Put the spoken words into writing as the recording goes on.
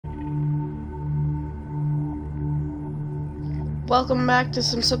Welcome back to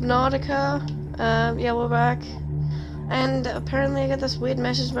some Subnautica. Yeah, we're back. And apparently I got this weird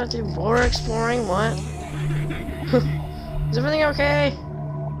message about the Aurora exploring. What? Is everything okay?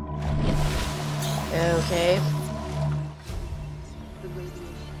 Okay.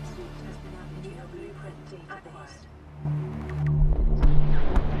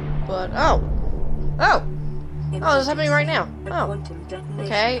 But, oh! Oh, this is happening right now. Oh.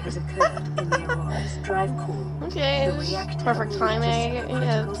 Okay. Okay, perfect timing.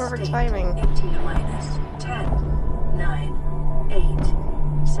 Yeah, perfect timing. 10, 9,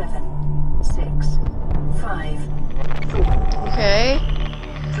 8, 7, 6, 5, 4. Okay.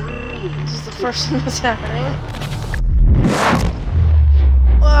 This is the first thing that's happening.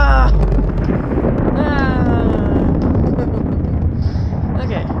 Ah.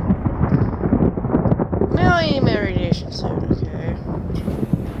 Okay. Now I need my radiation suit, okay.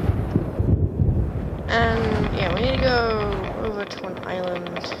 And yeah, we need to go over to an island,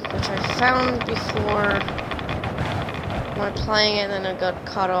 which I found before when playing it, and then it got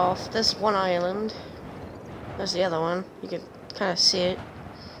cut off. This one island. There's the other one. You can kind of see it.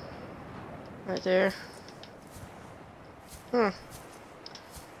 Right there. I'm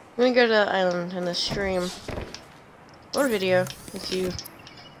gonna go to the island in the stream. Or video, if you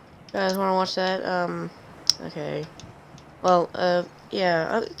guys want to watch that. Okay. Well,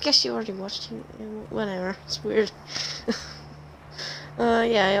 yeah, I guess you already watched it. Whatever. It's weird.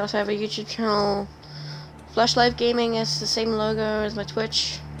 Yeah, I also have a YouTube channel. Flashlight Gaming is the same logo as my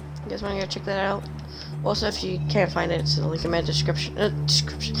Twitch. You guys want to go check that out? Also, if you can't find it, it's a link in my description.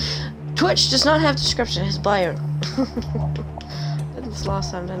 Twitch does not have description. It has bio. Did this last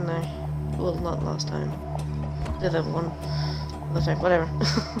time, didn't I? Well, not last time. The other one. Other time. Whatever.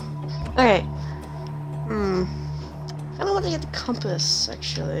 Okay. I don't want to get the compass,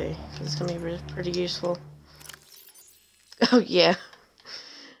 actually, because it's going to be pretty useful. Oh, yeah.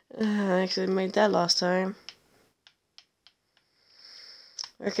 I actually made that last time.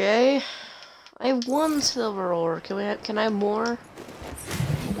 Okay. I have one silver ore. Can I have more?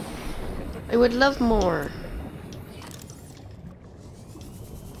 I would love more.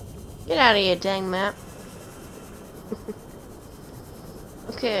 Get out of here, dang map.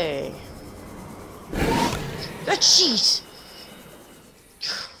 Okay. Oh, jeez!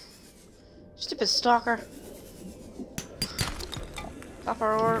 Stupid stalker.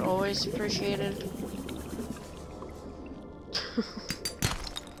 Copper ore, always appreciated.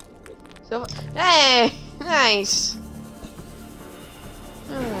 So, hey! Nice!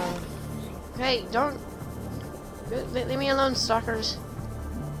 Hey, don't... Leave me alone, stalkers.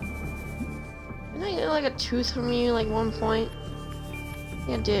 Didn't I get like a tooth from you, like, one point?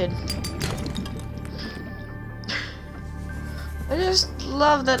 Yeah, I did. I just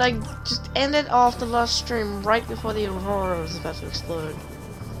love that I just ended off the last stream right before the Aurora was about to explode.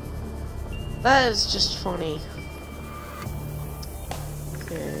 That is just funny.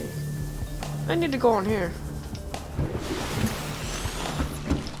 Okay. I need to go on here.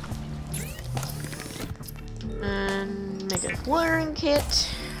 And make a wiring kit.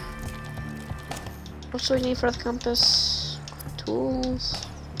 What do we need for the compass? Tools?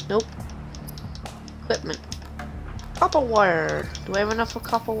 Nope. Equipment. Copper wire. Do I have enough for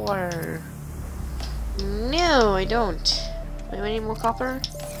copper wire? No, I don't. Do I need more copper?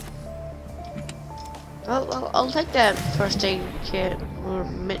 I'll take that first aid kit or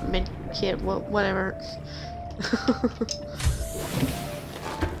mid kit, whatever.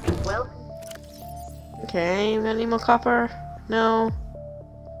 Well. Okay, we got any more copper? No.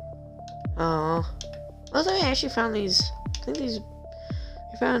 Oh. I thought I actually found these. I think these.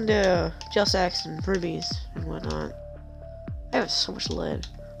 I found gel sacks and rubies and whatnot. I have so much lead.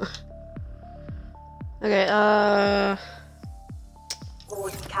 Okay,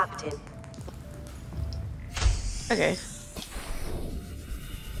 Board Captain. okay.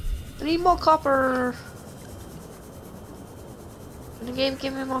 I need more copper. Can the game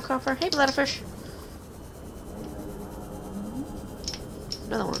give me more copper? Hey, bladderfish.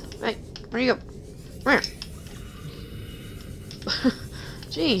 Another one. Hey, where you go? Where?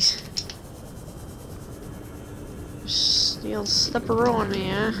 Jeez. You'll slipper on me,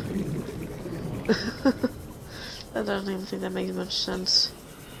 huh? I don't even think that makes much sense.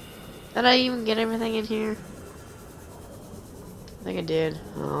 Did I even get everything in here? I think I did.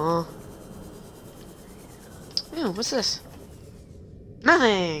 Oh. Ew, what's this?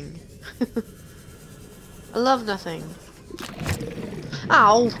 Nothing! I love nothing.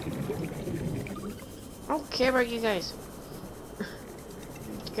 Ow! I don't care about you guys.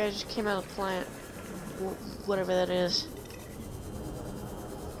 You guys just came out of the plant. Whatever that is.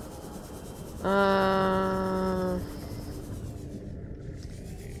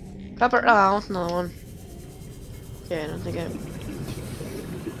 Copper. Oh, another one. Okay, I don't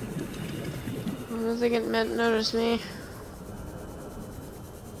think it meant notice me.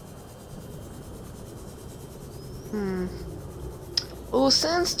 Oh,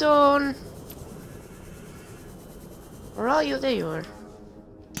 sandstone! Where are you? There you are.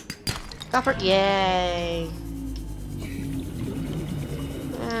 Copper. Yay!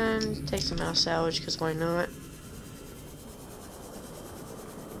 And take some out salvage, because why not?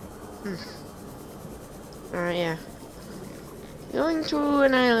 Alright, yeah. Going to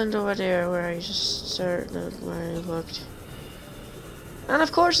an island over there where I just started, where I looked. And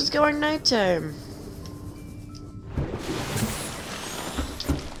of course, it's going nighttime.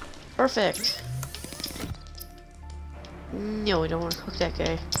 Perfect. No, we don't want to cook that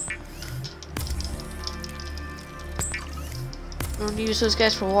guy. I want to use those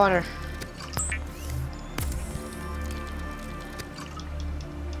guys for water.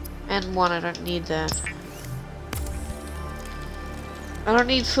 And one, I don't need that. I don't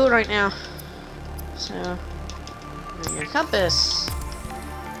need food right now. So, your compass.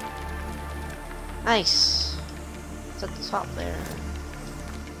 Nice. It's at the top there.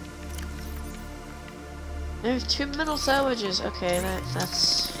 I have 2 metal salvages. Okay,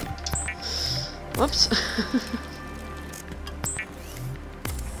 that's. Whoops.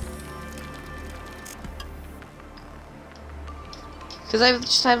 Because I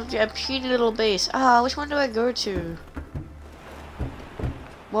just have a puny little base. Ah, which one do I go to?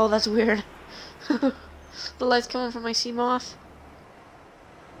 Well, that's weird. The light's coming from my sea moth.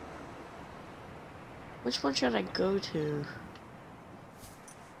 Which one should I go to?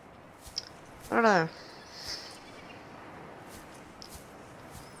 I don't know.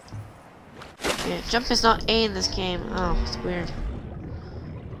 Yeah, jump is not A in this game. Oh, it's weird.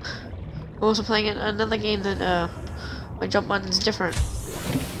 I'm also playing another game that my jump button's different.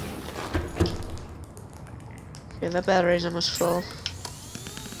 Okay, that battery's almost full.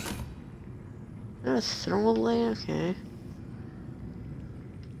 Thermal, okay.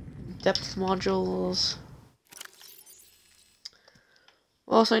 Depth modules.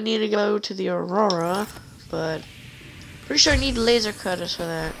 Also, I need to go to the Aurora, but pretty sure I need laser cutters for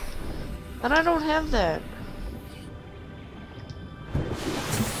that. And I don't have that.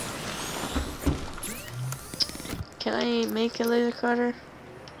 Can I make a laser cutter?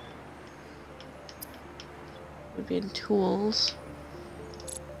 Would be in tools.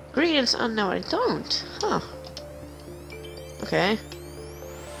 Ingredients? Oh no, I don't. Huh. Okay.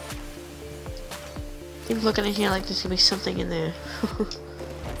 Keep looking in here like there's gonna be something in there.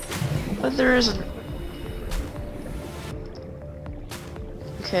 But there isn't.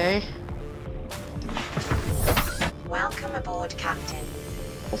 Okay. Welcome aboard, Captain.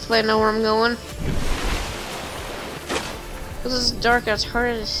 Hopefully I know where I'm going. Because it's dark out, it's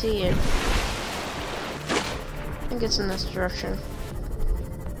harder to see it. I think it's in this direction.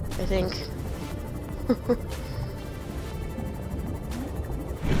 I think.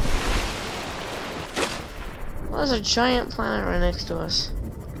 Well, there's a giant planet right next to us.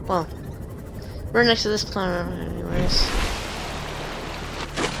 Well, we're next to this planet anyways.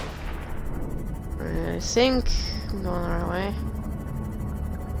 I think I'm going the right way.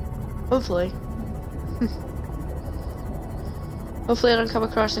 Hopefully. Hopefully I don't come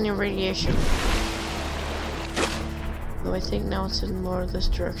across any radiation. Though I think now it's in more of this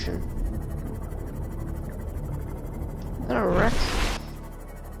direction. Is that a wreck?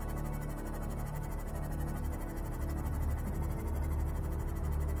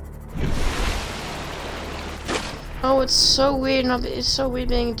 Oh, it's so weird. It's so weird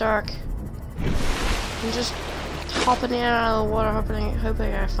being dark. I'm just hopping in and out of the water,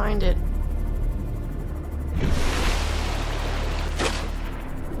 hoping I find it.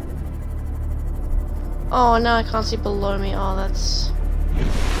 Oh, now I can't see below me. Oh, that's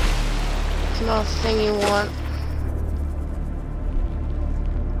not a thing you want.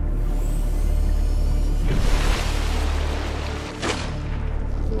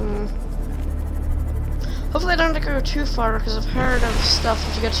 Hopefully I don't have to go too far, because I've heard of stuff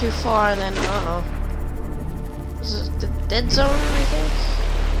if you go too far, then uh-oh. Is it the dead zone, I think?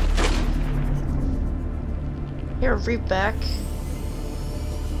 Here, reap back.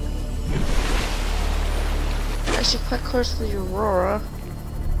 Actually quite close to the Aurora.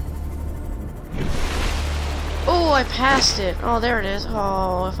 Oh, I passed it. Oh, there it is.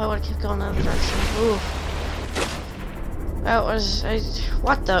 Oh, if I would have kept going the other direction. Ooh. That was...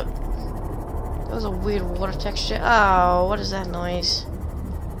 what the... That was a weird water texture. Oh, what is that noise?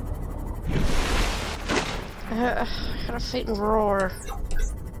 I had a faint roar.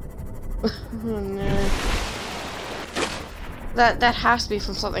 Oh, no. That has to be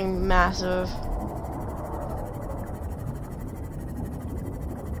from something massive.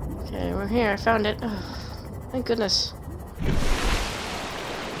 Okay, we're here. I found it. Oh, thank goodness.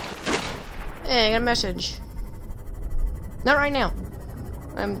 Hey, I got a message. Not right now.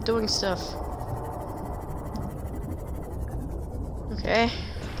 I'm doing stuff. Okay.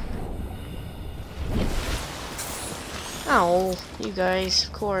 Oh, you guys,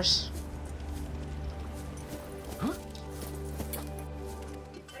 of course.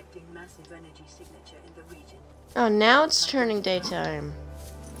 Detecting massive energy signature in the region. Oh, now it's turning daytime.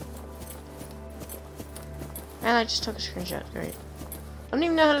 And I just took a screenshot. Great. I don't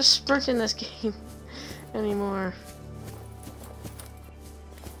even know how to sprint in this game anymore.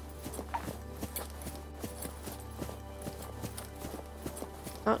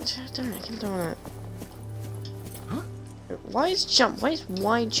 Oh, darn it, I keep doing that. Why is jump? Why is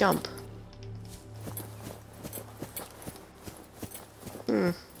Y jump?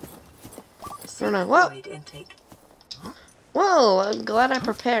 I don't know. Whoa! Whoa! I'm glad I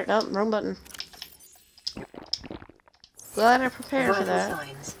prepared. Oh, wrong button. Glad I prepared for that.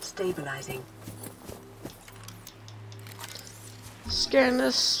 Signs stabilizing. Scan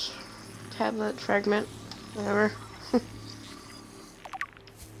this tablet fragment. Whatever.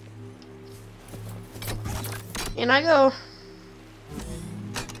 In I go.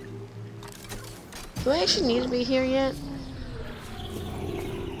 Do I actually need to be here yet?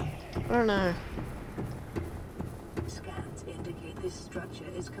 I don't know. Scans indicate this structure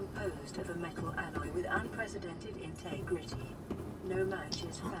is composed of a metal alloy with unprecedented integrity. No match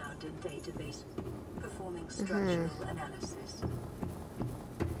is found in database. Performing structural analysis.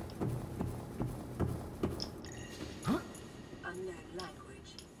 Unknown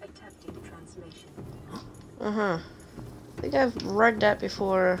language. Attempting translation. I think I've read that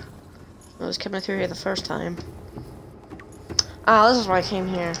before I was coming through here the first time. Ah, this is why I came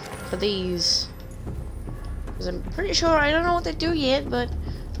here. For these. Because I'm pretty sure, I don't know what they do yet, but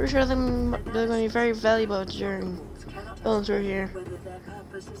pretty sure they're going to be very valuable during going through here. Whether their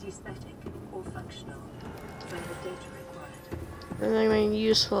purpose is aesthetic or functional. Further data required. And they're going to be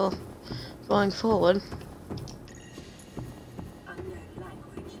useful going forward. Unknown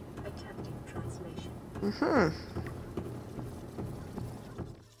language. Attempting translation.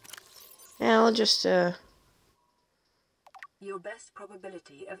 Yeah, I'll just, Your best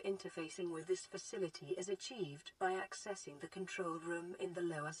probability of interfacing with this facility is achieved by accessing the control room in the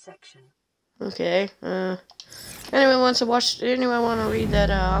lower section. Okay, anyone wants to watch, anyone want to read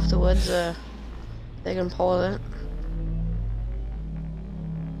that, afterwards, they can pause it.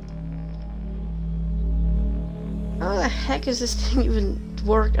 How the heck is this thing even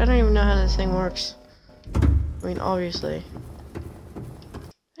work? I don't even know how this thing works. I mean, obviously.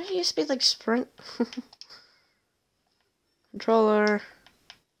 It used to be like sprint. Controller.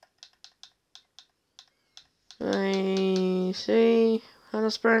 I see how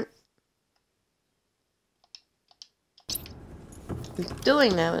to sprint. I'm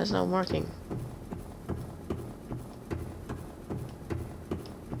doing that, but it's not working.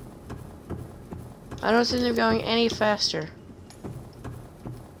 I don't seem to be going any faster.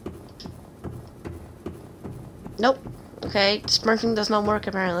 Nope. Okay, sprinting does not work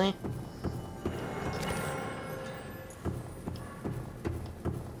apparently.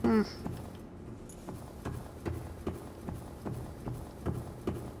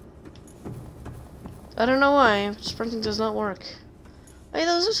 I don't know why sprinting does not work. Hey,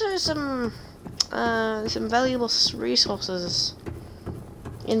 those are some valuable resources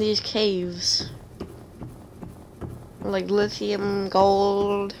in these caves, like lithium,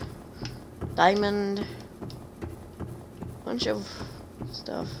 gold, diamond, bunch of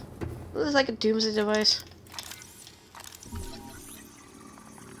stuff. This is like a doomsday device.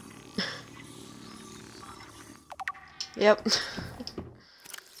 Yep.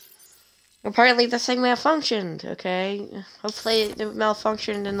 Apparently the thing malfunctioned, okay? Hopefully it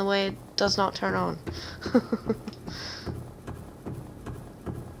malfunctioned in the way it does not turn on.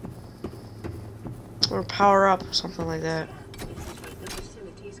 Or power up or something like that. The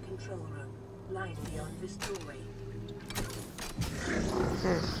facility's control room lies beyond this doorway.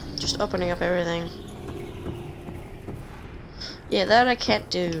 Just opening up everything. Yeah, that I can't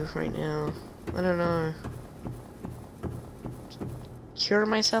do right now. I don't know. Cure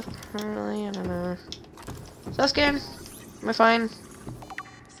myself apparently? I don't know. Self-scan? Am I fine?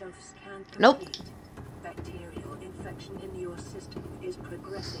 Self-scan complete. Nope. Bacterial infection in your system is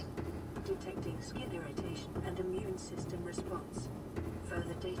progressing. Detecting skin irritation and immune system response.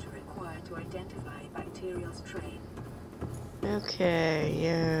 Further data required to identify bacterial strain. Okay,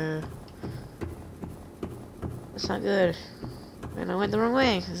 yeah. That's not good. And I went the wrong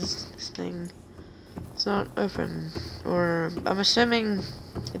way, because this thing is not open. Or, I'm assuming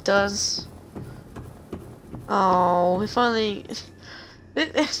it does. Oh, we finally...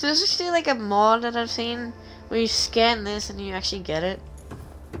 There's actually like a mod that I've seen, where you scan this and you actually get it.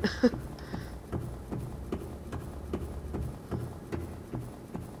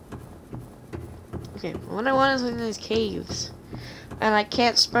 Okay, what I want is in these caves. And I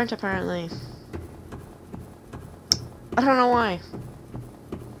can't sprint apparently. I don't know why.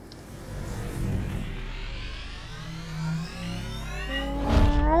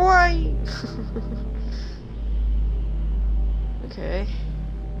 Why? Okay.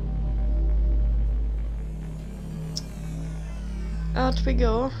 Out we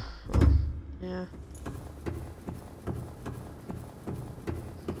go. Oh, yeah.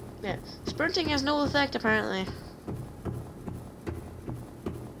 Yeah. Sprinting has no effect apparently.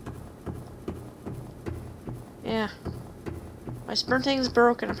 Yeah. My sprinting's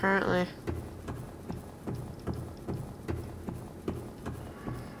broken apparently.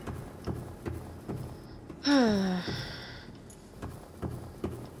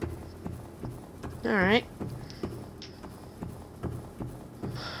 Alright.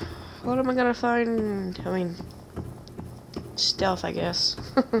 What am I gonna find? I mean, stuff, I guess.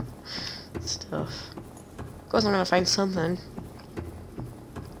 Stuff. Of course I'm gonna find something.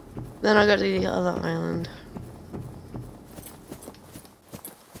 Then I'll go to the other island.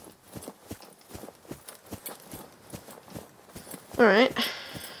 Alright.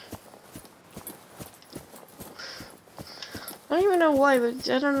 I don't even know why, but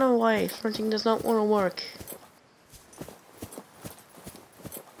I don't know why sprinting does not want to work.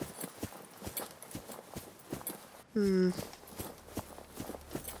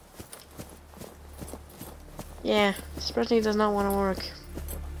 Yeah, sprinting does not want to work.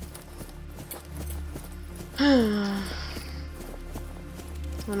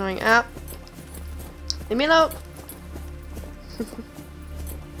 Annoying app. Leave me alone.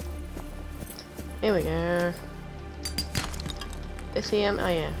 Here we go. Lithium. Oh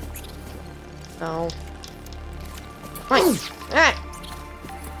yeah. Oh. Right. Alright.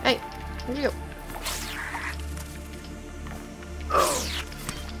 Hey, where'd you go?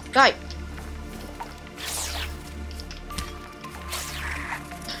 Die.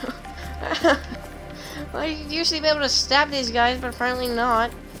 Well, you'd usually be able to stab these guys, but apparently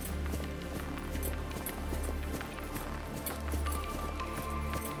not.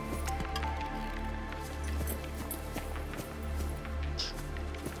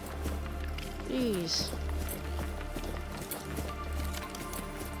 Jeez.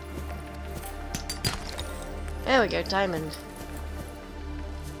 There we go, diamond.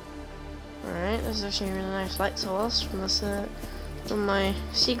 Alright, this is actually a really nice light source from this from my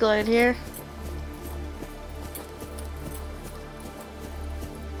sea glide here.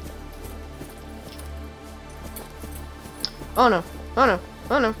 Oh no, oh no,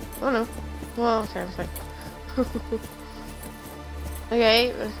 oh no, oh no. Well, okay, I'm fine.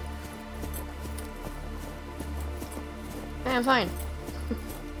 Okay. I'm fine.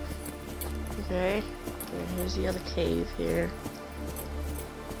 Okay. Here's the other cave here.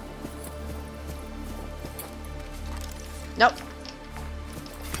 Nope.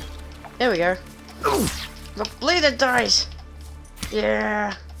 There we go. The bleeder dies.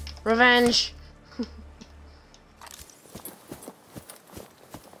 Yeah. Revenge.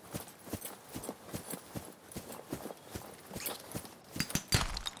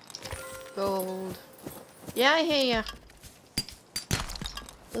 Gold. Yeah, I hear ya.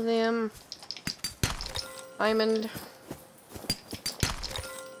 Lithium. Diamond.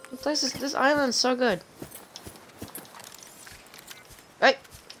 This island's so good. Hey!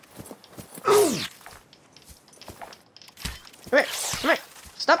 Come here! Come here!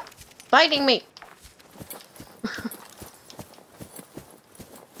 Stop biting me!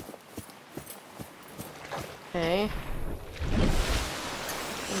 Okay.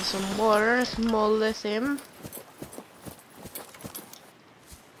 And some water, some more lithium.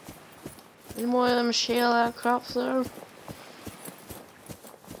 Any more of them shale outcrops though?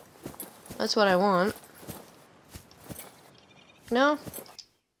 That's what I want. No?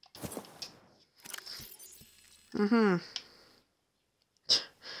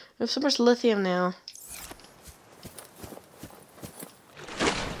 There's so much lithium now.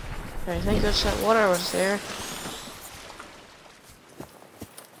 Okay, thank goodness that water was there.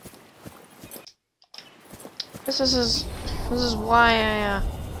 This is why I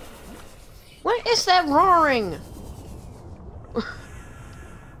what is that roaring?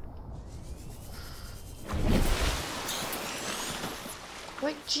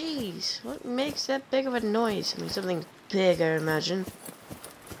 Like, jeez, what makes that big of a noise? I mean, something big, I imagine.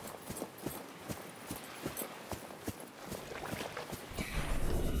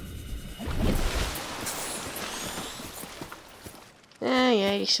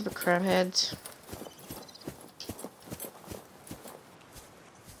 Yeah, you super crab heads.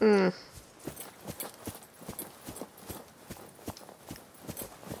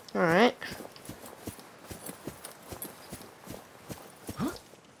 Alright.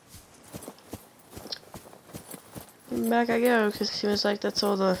 Back I go, because it seems like that's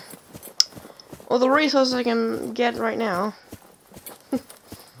all the resources I can get right now. I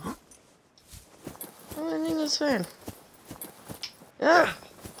think that's fine. Ah,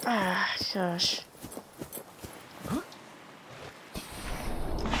 gosh.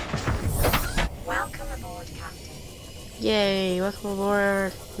 Welcome aboard, Captain. Yay, welcome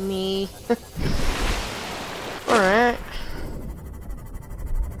aboard, me. Alright.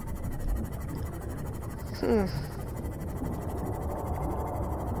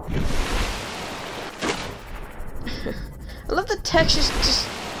 I love the text just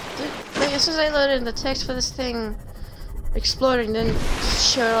like, as soon as I loaded in, the text for this thing exploding didn't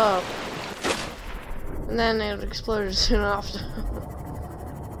just show up. And then it exploded soon after.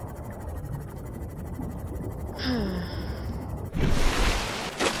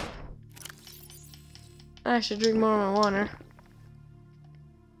 I should drink more of my water.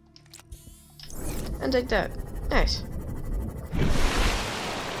 And take that. Nice.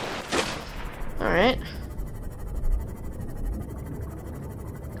 Alright.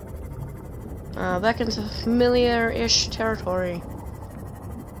 Back into familiar-ish territory.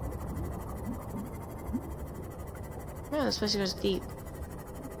 Yeah, this place goes deep.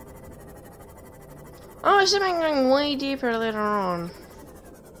 Oh, I should be going way deeper later on.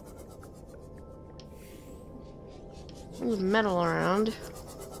 There's metal around.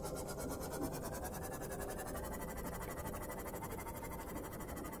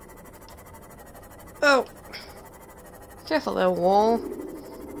 Oh! Careful there, wall.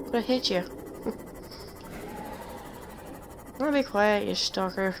 Gonna hit you. I'm gonna be quiet, you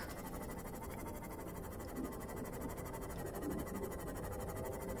stalker.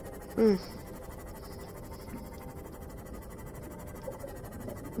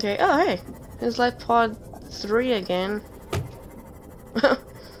 Okay, oh hey! It's like pod 3 again.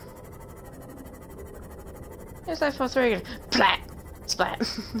 It's like pod 3 again. Splat! Splat!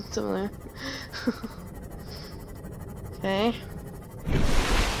 Something like that. Okay.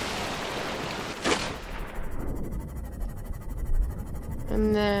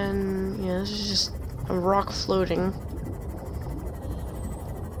 And then, yeah, this is just a rock floating.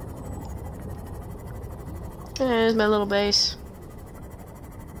 There's my little base.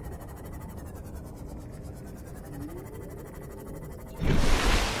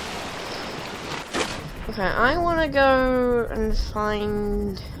 Okay, I want to go and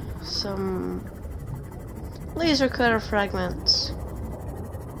find some laser cutter fragments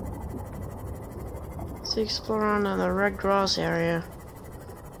to explore on the Red Gross area,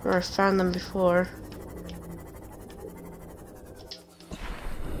 where I found them before.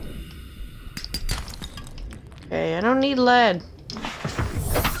 Okay, I don't need lead.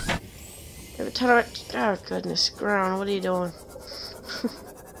 Have a ton of it. Oh goodness, ground, what are you doing?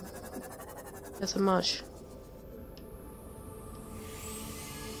 That's a much.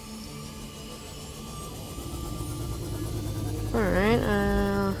 Alright,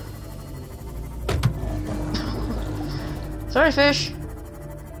 sorry, fish.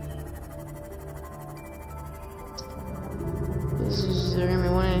 Is there gonna be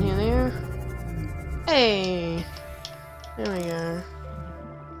one in here? Hey! There we go.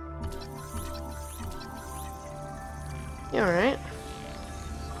 You alright?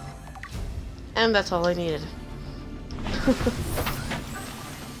 And that's all I needed.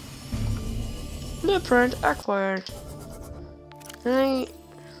 Blueprint acquired. Can I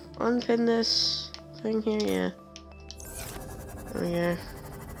unpin this thing here? Yeah. There we go.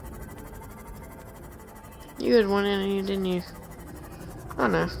 You had one in here, didn't you? Oh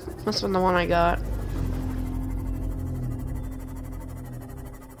no. Must have been the one I got.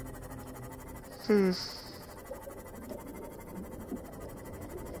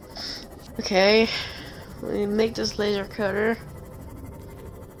 Okay. Let me make this laser cutter.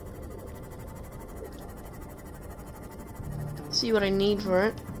 See what I need for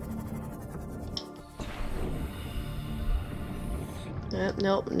it.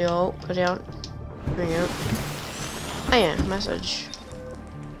 Nope, no, put out. There we go. Oh yeah, message.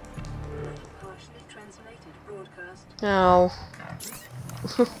 Partially translated broadcast. No.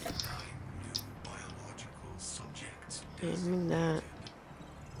 Didn't mean that.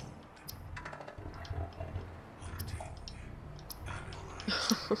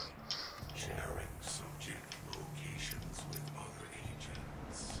 Sharing subject locations with other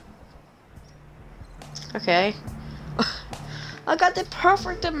agents. Okay. I got the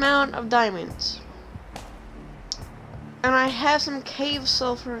perfect amount of diamonds. And I have some cave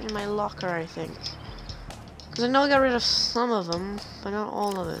sulfur in my locker, I think. Because I know I got rid of some of them, but not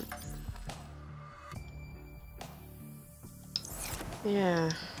all of it.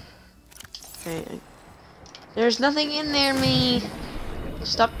 Yeah. Okay. There's nothing in there, me.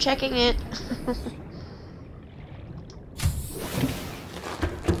 Stop checking it.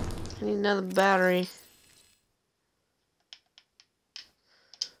 I need another battery.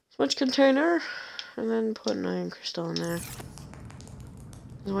 Switch container. And then put an iron crystal in there.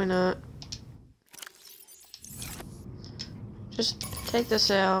 'Cause why not? Just take this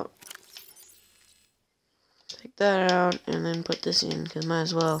out. Take that out. And then put this in. Because might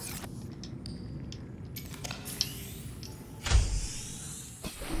as well.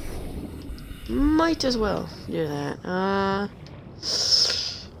 Might as well do that.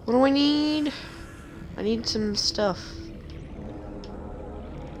 What do I need? I need some stuff.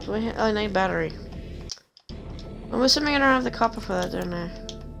 Do I I need battery. I'm assuming I don't have the copper for that, don't I?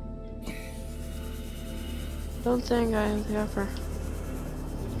 Don't think I have the copper.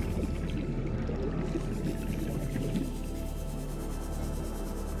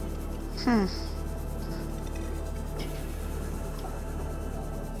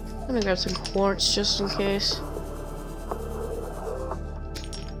 I'm gonna grab some quartz just in case.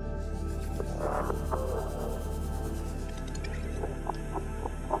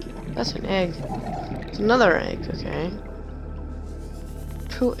 That's an egg. It's another egg, okay.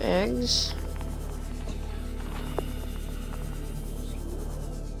 2 eggs.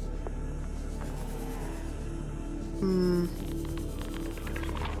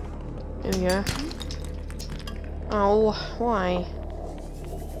 There we go. Oh, why?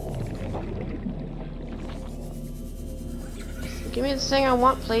 Give me the thing I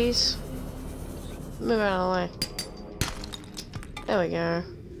want, please. Move out of the way. There we go.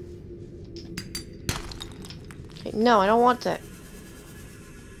 Okay, no, I don't want that.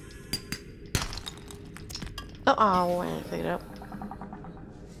 Oh, I didn't pick it up.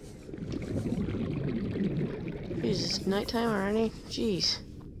 Jeez, it's nighttime already? Jeez.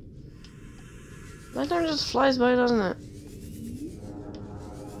 Nighttime just flies by, doesn't it?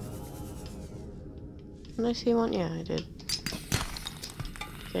 Did I see one? Yeah, I did.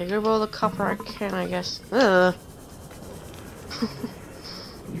 Okay, grab all the copper I can, I guess. Ugh.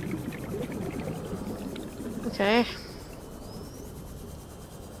 Okay.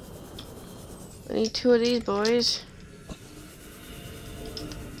 I need 2 of these boys.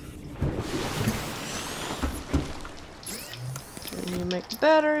 I need to make the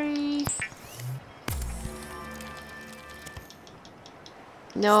battery.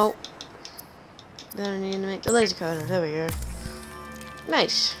 No. Then I need to make the laser cutter. There we go.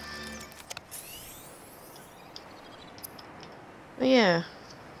 Nice. But yeah.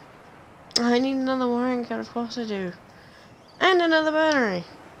 I need another wiring cut, of course I do. And another battery.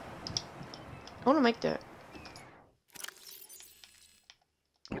 I want to make that.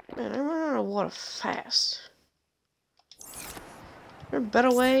 Man, I run out of water fast. Is there a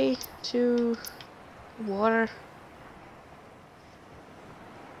better way to water?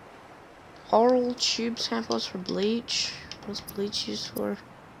 Oral tube samples for bleach. What's bleach used for?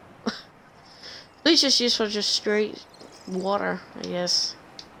 Bleach is used for just straight water, I guess.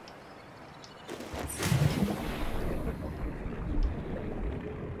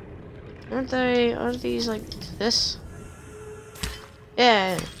 Aren't these like this?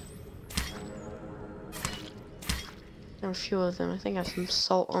 Yeah. There are a few of them. I think I have some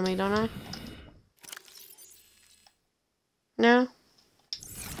salt on me, don't I? No?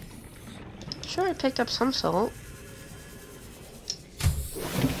 Sure, I picked up some salt.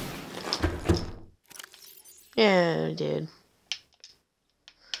 Yeah, I did.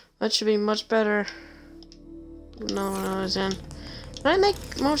 That should be much better. No one I was in. Can I make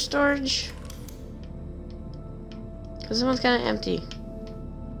more storage? Because this one's kind of empty.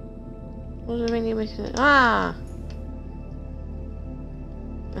 What do I need to make it? Ah!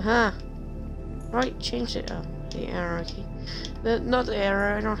 Aha! Right, changed it. Oh, the arrow key. Not the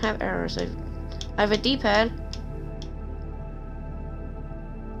arrow, I don't have arrows. I have a D-pad.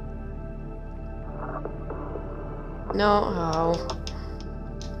 No, oh.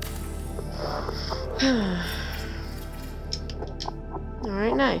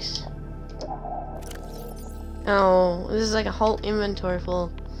 Alright, nice. Oh, this is like a whole inventory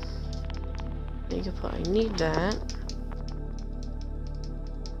full. You can put, I need that.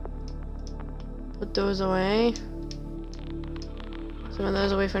 Put those away. So some of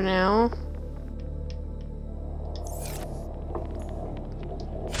those away for now.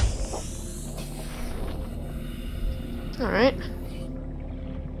 Alright.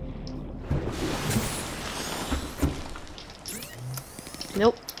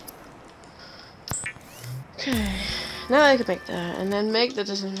 Nope. Okay. Now I can make that, and then make the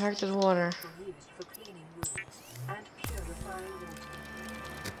disinfected water. Used for cleaning wounds and purifying water.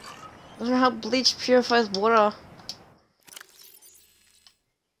 I don't know how bleach purifies water.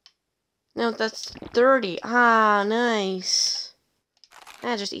 No, that's dirty. Ah, nice.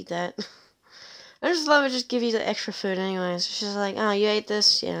 I just eat that. I just love it. Just give you the extra food, anyways. It's just like, oh, you ate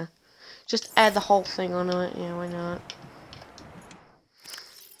this, yeah. Just add the whole thing onto it. Yeah, why not?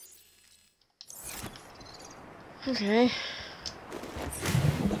 Okay.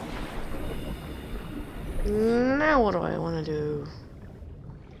 Now what do I want to do?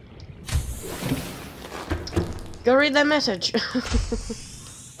 Go read that message.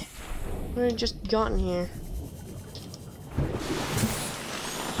 What have I just gotten here?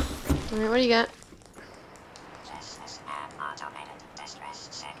 Alright, what do you got? This is an automated distress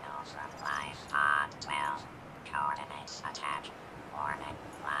signal from Life Pod 12. Coordinates attached. Warning.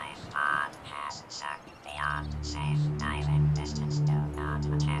 Life Pod has sucked beyond safe diving distance. Do not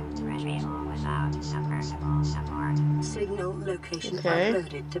attempt retrieval without submersible support. Signal location Okay.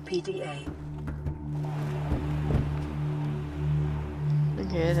 uploaded to PDA.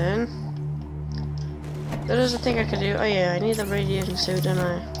 Okay then. That is the thing I could do. Oh yeah, I need the radiation suit, don't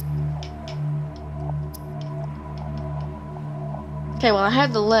I? Okay, well I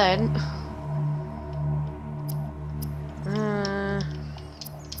have the lead.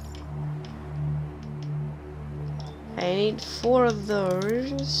 I need 4 of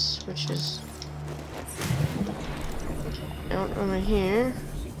those, which is out over here.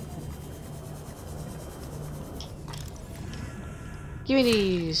 Give me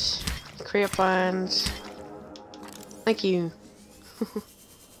these creophines. Thank you.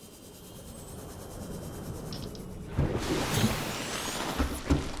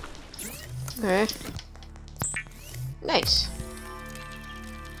 Okay. Nice.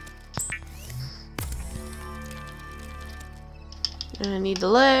 I need the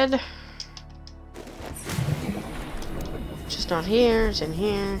lead. Just not here, it's in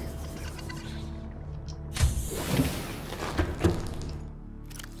here.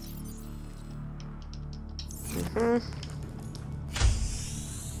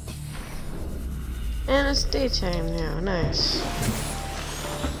 And it's daytime now, nice.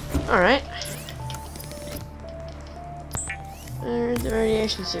 Alright. There's the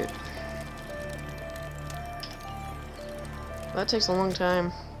radiation suit. That takes a long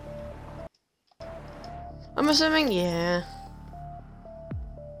time. I'm assuming, yeah.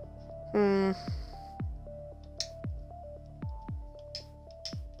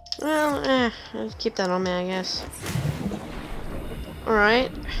 Well, I'll keep that on me, I guess.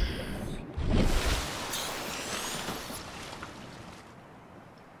 Alright.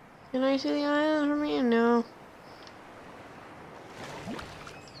 Can I see the island from here? No.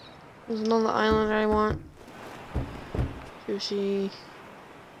 There's another island I want to see.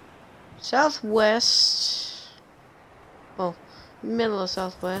 Southwest. Well, middle of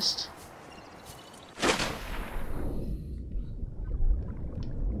southwest.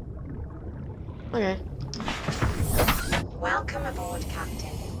 Okay. Welcome aboard,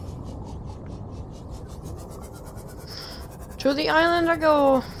 Captain. To the island I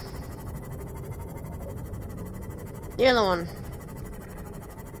go. The other one.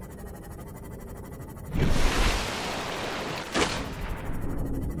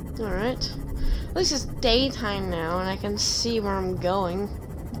 Alright. At least it's daytime now and I can see where I'm going.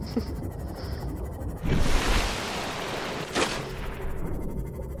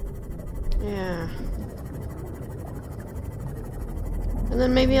 Yeah. And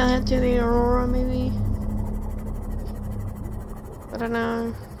then maybe I'll head to the Aurora, maybe? I don't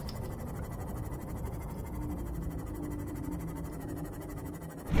know.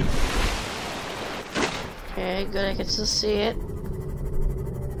 Okay, good, I can still see it.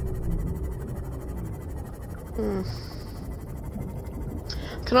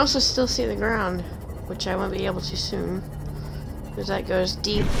 Can also still see the ground, which I won't be able to soon, because that goes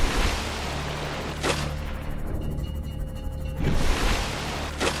deep.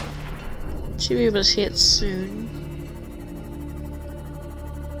 Should be able to see it soon.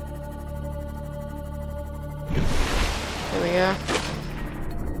 There we go.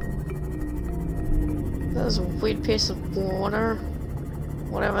 That was a weird piece of water.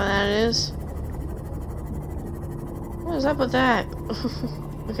 Whatever that is. What is up with that?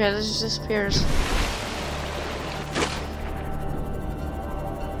 Okay, this just disappears.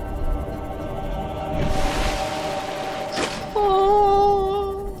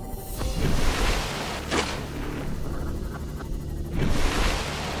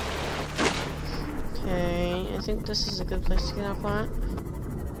 I think this is a good place to get up on it.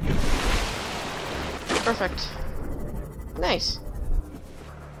 Perfect. Nice.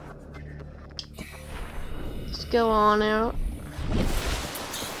 Let's go on out.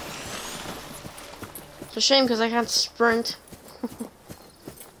 It's a shame because I can't sprint.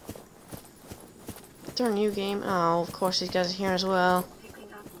 Is there a new game? Oh, of course these guys are here as well.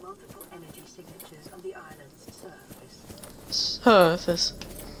 Picking up multiple energy signatures on the island's surface. Surface.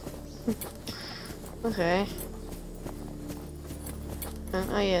 Okay.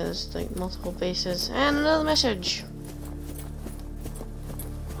 Oh yeah, there's like multiple bases. And another message.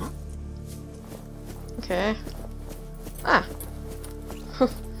 Okay. Ah.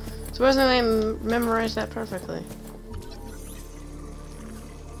 Supposedly I memorized that perfectly.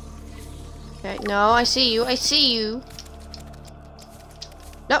 Okay, no, I see you, I see you.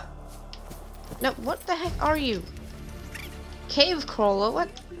 No. No, what the heck are you? Cave crawler, what?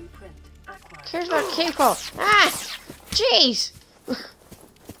 Blueprint acquired. Cares about cave crawl? Ah! Jeez!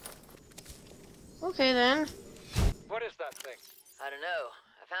 Okay then. What is that thing? I don't know.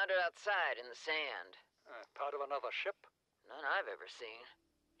 I found it outside in the sand. Part of another ship? None I've ever seen.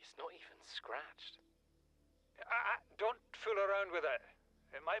 It's not even scratched. Don't fool around with it.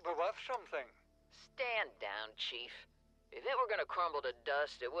 It might be worth something. Stand down, Chief. If it were gonna crumble to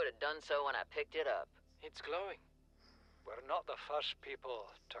dust, it would have done so when I picked it up. It's glowing. We're not the first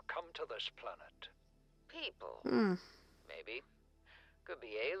people to come to this planet. People. Hmm. Maybe. Could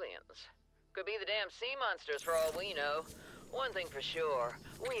be aliens. Could be the damn sea monsters for all we know. One thing for sure,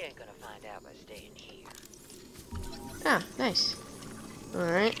 we ain't gonna find out by staying here. Ah, nice.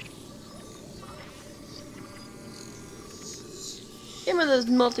 Alright. Give me this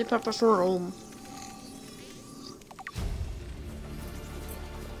multi-purpose room.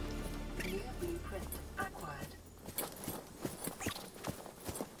 New blueprint acquired.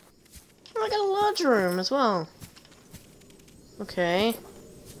 Oh, I got a lodge room as well. Okay.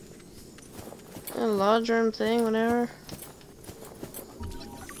 A lodge room thing, whatever.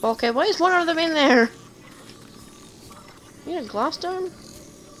 Okay, why is one of them in there? You need a glass dome?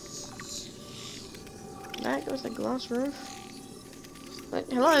 That goes the glass roof. Wait,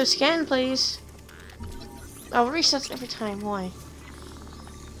 hello, scan please. Oh, it resets every time, why?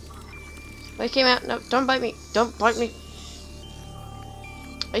 Oh, he came out. No, don't bite me. Don't bite me.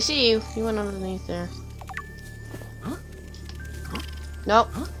 I see you. You went underneath there. Nope.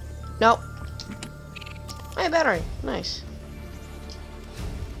 Nope. Hey, battery. Nice.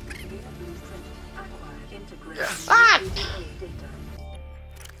 New blueprint acquired. Integrated. Ah! EVA data.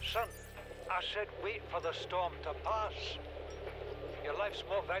 Son, I said wait for the storm to pass. Your life's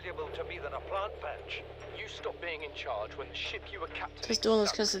more valuable to me than a plant patch. You stopped being in charge when the ship you were captaining. Just doing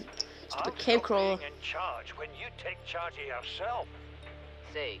this because it's a I'll cave stop crawler. being in charge when you take charge of yourself.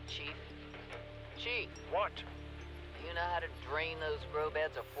 Say, Chief. Chief, What? do you know how to drain those grow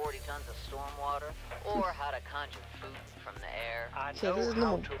beds of 40 tons of stormwater? Or how to conjure food from the air? I Okay, know this is how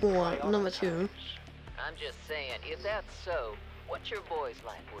number to one. Number two. prioritize. I'm just saying, if that's so, what's your boy's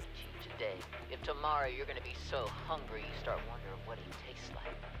life worth to you today? If tomorrow you're gonna be so hungry you start wondering what he tastes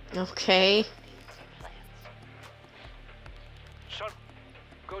like. Okay. Feeds and plants. Son,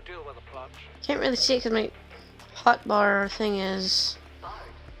 go deal with the plants. Can't really see it because my hotbar thing is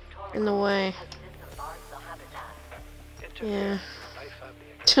in the way. Yeah.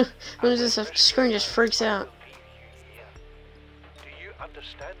 When does this screen just freaks out? Do you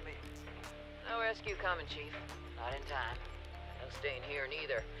understand me? No rescue coming, Chief. Not in time. No staying here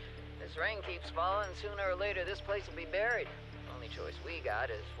neither. This rain keeps falling, sooner or later this place will be buried. Only choice we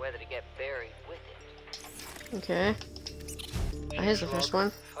got is whether to get buried with it. Okay. Oh, here's the first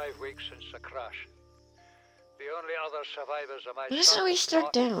one. 5 weeks since the crash. The only other survivors are my This is son, how we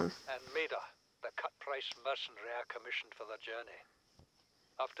start Scott, down. and Maida, the cut-price mercenary I commissioned for the journey.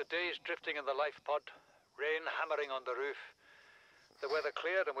 After days drifting in the life pod, rain hammering on the roof, the weather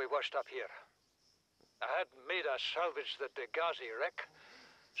cleared and we washed up here. I had Maida salvage the Degazi wreck,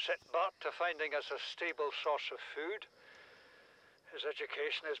 set Bart to finding us a stable source of food. His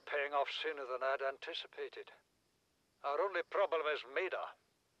education is paying off sooner than I'd anticipated. Our only problem is Maida.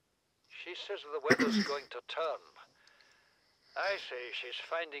 She says the weather's going to turn. I say she's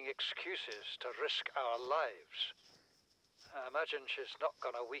finding excuses to risk our lives. I imagine she's not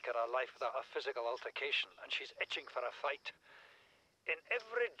going to weaken her life without a physical altercation, and she's itching for a fight. In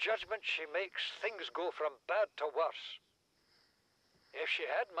every judgment she makes, things go from bad to worse. If she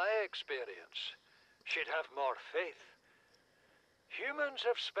had my experience, she'd have more faith. Humans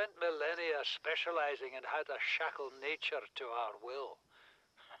have spent millennia specializing in how to shackle nature to our will.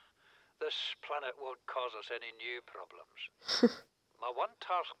 This planet won't cause us any new problems. My one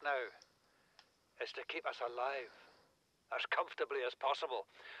task now is to keep us alive, as comfortably as possible,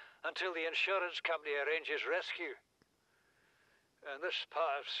 until the insurance company arranges rescue. In this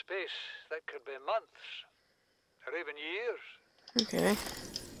part of space, that could be months, or even years. Okay.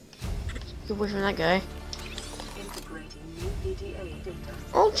 Get away from that guy. Integrating new PDA data.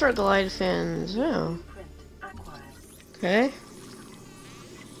 Ultra glide fins. Oh. Blueprint acquired. Okay.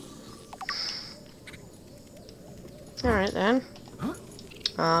 Alright then.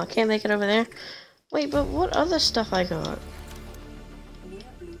 Can't make it over there. Wait, but what other stuff I got? New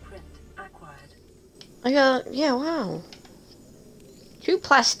blueprint acquired. I got, yeah, wow. 2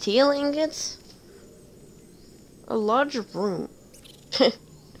 plasteel ingots? A large room.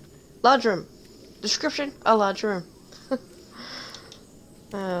 Large room. Description, a large room.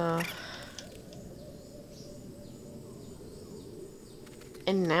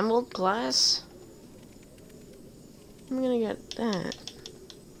 Enameled glass? I'm gonna get that.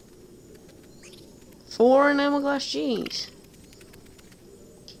 4 enamel glass, jeez.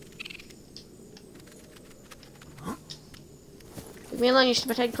 Leave me alone, you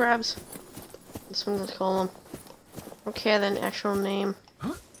stupid head crabs. That's what I'm gonna call them. Okay, then actual name.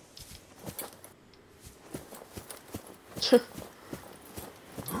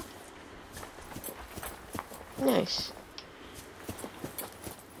 Nice.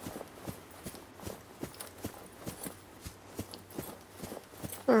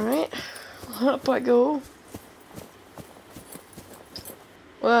 Alright, up I go.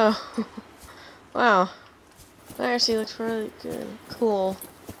 Wow. Wow. That actually looks really good. Cool.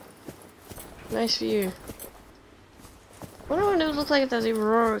 Nice view. I wonder what it would look like if that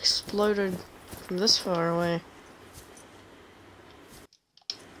Aurora exploded from this far away.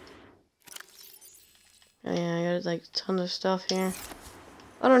 Oh yeah, I got like a ton of stuff here.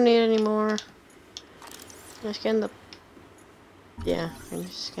 I don't need any more. I scan the... Yeah, I can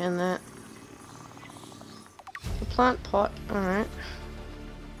scan that. The plant pot, alright.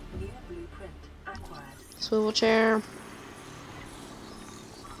 New blueprint acquired. Swivel chair.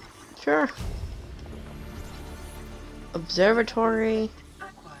 Sure. Observatory.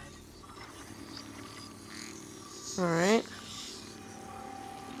 Acquired. Alright.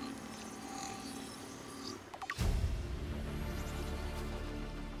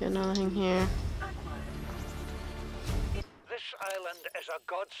 Got nothing here. This island is a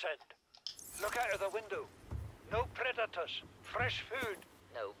godsend. Look out of the window. No predators, fresh food.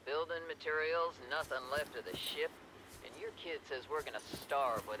 No building materials, nothing left of the ship. And your kid says we're gonna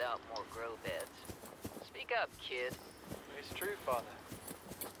starve without more grow beds. Speak up, kid. It's true, Father.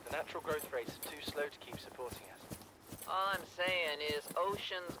 The natural growth rates are too slow to keep supporting us. All I'm saying is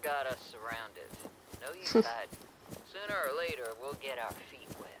ocean's got us surrounded. No use hiding. Sooner or later, we'll get our feet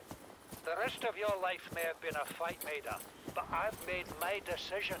wet. The rest of your life may have been a fight, Maida, but I've made my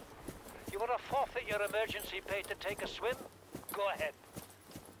decision. You want to forfeit your emergency pay to take a swim? Go ahead.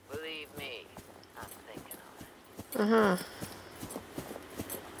 Believe me, I'm thinking on it. Uh-huh.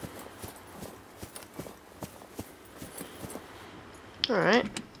 Alright.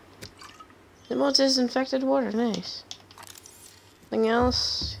 It wants disinfected water, nice. Anything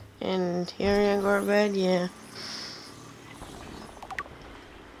else? Interior guard bed, yeah.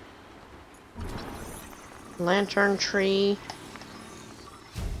 Lantern tree.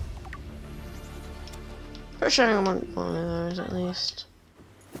 For sure I want one of those at least.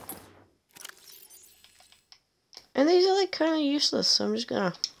 And these are like kind of useless, so I'm just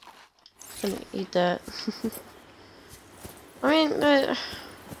gonna eat that. I mean,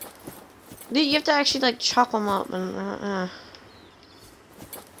 you have to actually like chop them up and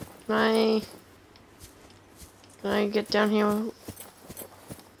Can I get down here?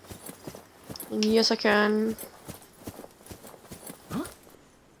 Yes, I can.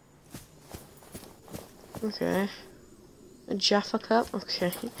 Okay. A Jaffa cup?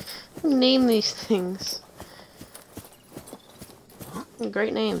 Okay. Name these things.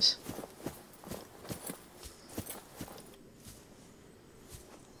 Great names.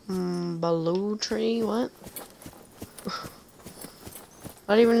 Baloo tree? What?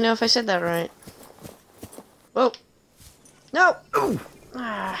 I don't even know if I said that right. Whoa! No!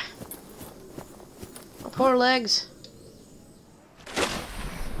 Ah. My poor legs.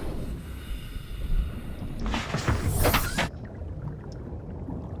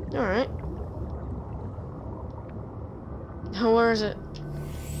 Alright. Where is it?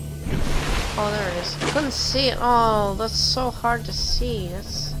 Oh, there it is. I couldn't see it. Oh, that's so hard to see.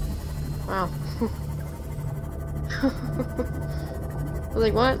 That's... Wow.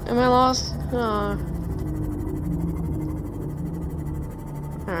 Like, what? Am I lost? Oh.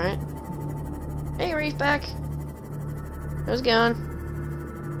 Alright. Hey, Reef back. How's it going?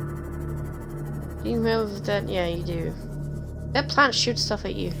 Do you have that? Yeah, you do. That plant shoots stuff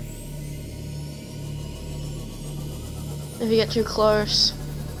at you. If you get too close.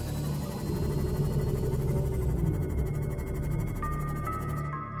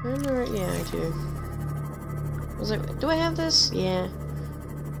 Yeah, I do. I was like, do I have this? Yeah.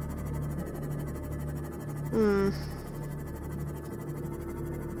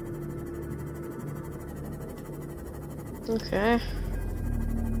 Okay.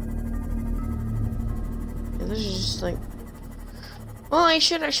 Yeah, this is just like... Well, I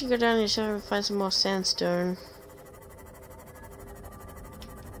should actually go down here and find some more sandstone.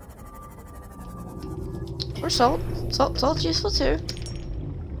 Or salt. Salt's useful too.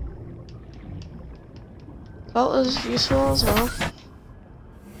 Salt is useful as well.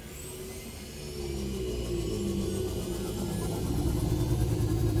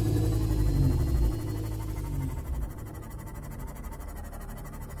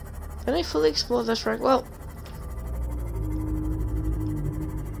 Can I fully explore this wreck? Well...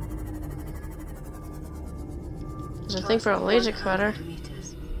 There's a thing for a laser cutter.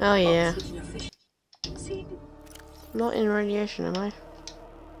 Oh yeah. I'm not in radiation, am I?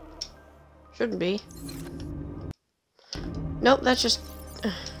 Shouldn't be. Nope, that's just...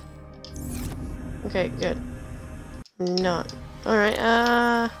 Okay, good. Not. Alright,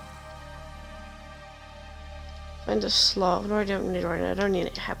 find a slot. What do I don't need right now? I don't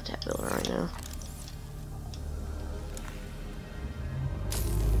need a habitat builder right now.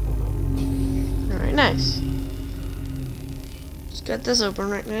 Alright, nice. Just got this open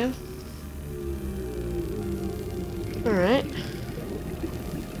right now. Alright.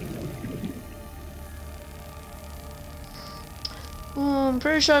 Well, I'm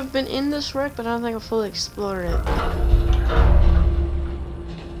pretty sure I've been in this wreck, but I don't think I've fully explored it.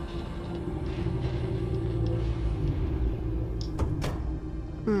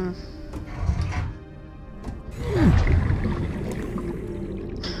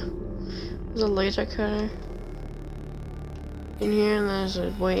 There's a laser cutter in here, and there's a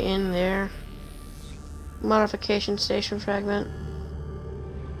way in there. Modification station fragment.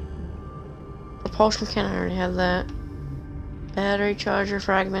 Propulsion can, I already have that. Battery charger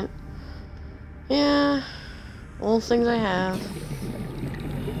fragment. Yeah, all things I have.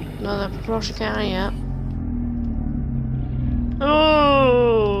 Another propulsion can, yeah.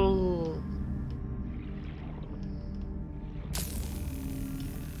 Oh!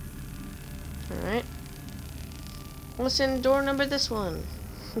 Alright. What's in door number this one?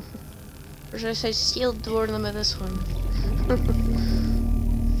 Or should I say sealed door number this one?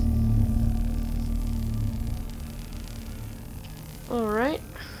 Alright.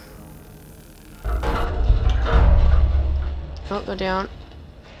 Oh, go down.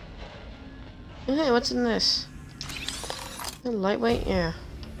 Hey, what's in this? Lightweight? Yeah.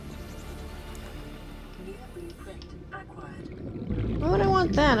 Why would I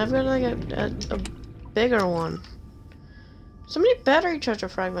want that? I've got like a bigger one. So many battery charger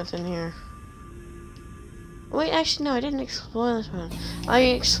fragments in here. Wait, actually no, I didn't explore this one. I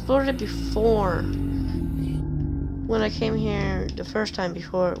explored it before. When I came here the first time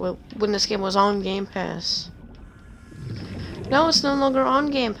before, when this game was on Game Pass. Now it's no longer on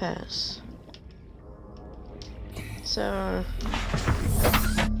Game Pass. So...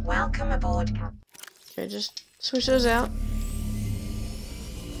 Welcome aboard. Okay, just switch those out.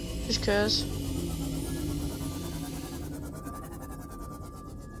 Just cause.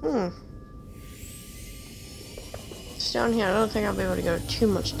 It's down here. I don't think I'll be able to go too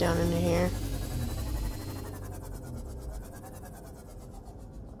much down into here.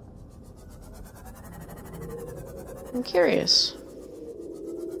 I'm curious.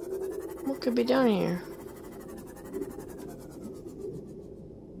 What could be down here?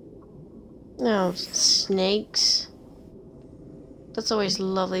 No, snakes. That's always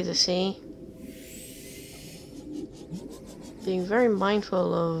lovely to see. Being very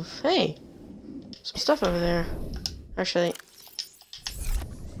mindful of... Hey! Some stuff over there. Actually.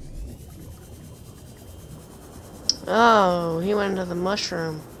 Oh, he went into the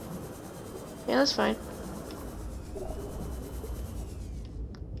mushroom. Yeah, that's fine.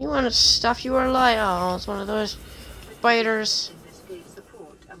 You want to stuff you are alive? Oh, it's one of those biters.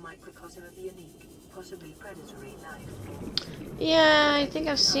 Yeah, I think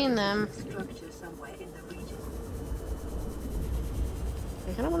I've seen them.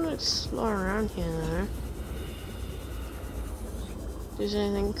 I kind of want to explore around here, though. If there's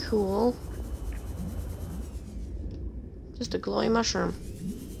anything cool. Just a glowing mushroom.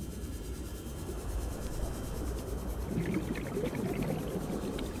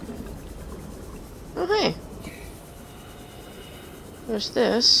 Oh, hey. There's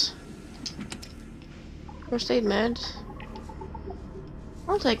this. First aid med.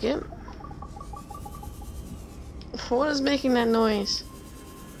 I'll take it. What is making that noise?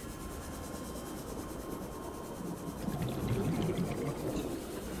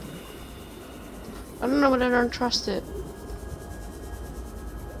 I don't know, but I don't trust it.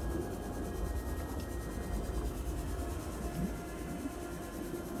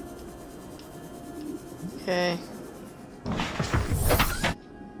 Okay.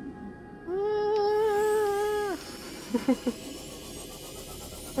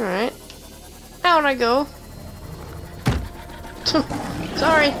 Alright. Out I go.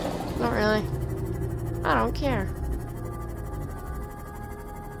 Sorry. Not really. I don't care.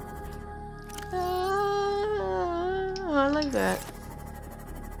 I like that.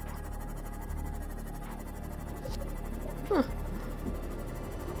 Huh.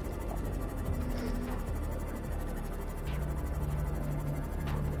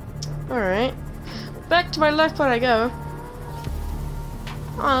 Alright. Back to my left pod I go.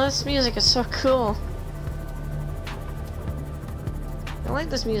 Oh, this music is so cool. I like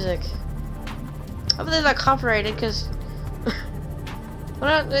this music. Hopefully it's not copyrighted, because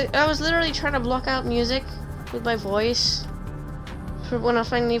I was literally trying to block out music with my voice for when I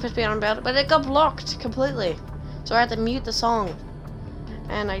finally first be on about it, but it got blocked completely. So I had to mute the song.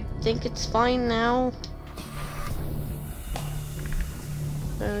 And I think it's fine now.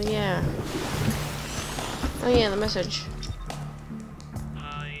 Oh yeah. Oh yeah, the message.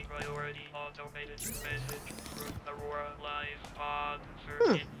 High priority automated message from Aurora Live Pod.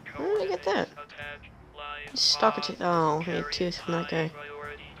 Where did I get that? Stop it. Oh, hey, tooth from that guy.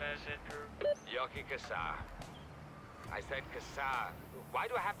 Yoki Kasa. I said Kasa. Why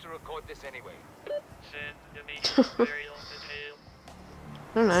do I have to record this anyway? I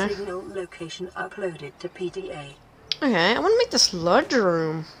don't know. Signal location uploaded to PDA. Okay, I want to make this larger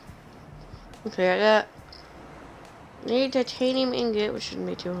room. Okay, I got... need titanium ingot, which shouldn't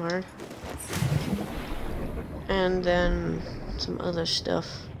be too hard. And then some other stuff.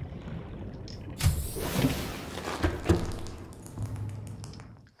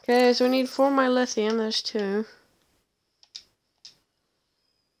 Okay, so we need 4 more lithium. There's 2.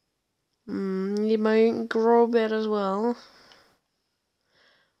 Need my grow bed as well.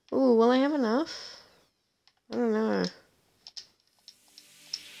 Ooh, will I have enough? I don't know.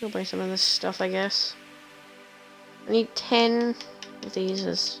 I'll buy some of this stuff, I guess. I need 10 of these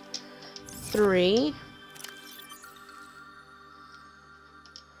as 3.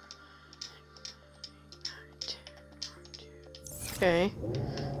 Okay.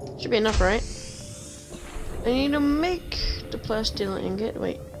 Should be enough, right? I need to make the plasteel ingot.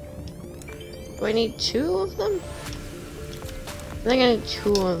 Wait. Do I need 2 of them? I think I need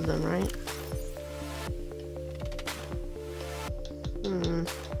 2 of them, right?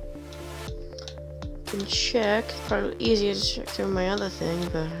 Can check. Probably easier to check through my other thing,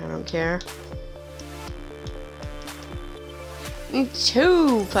 but I don't care. Need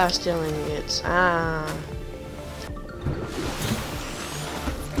 2 plasteel ingots. Ah.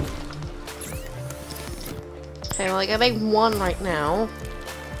 Okay, well, I gotta make 1 right now.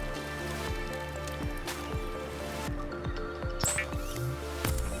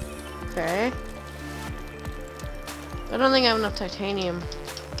 Okay. I don't think I have enough titanium.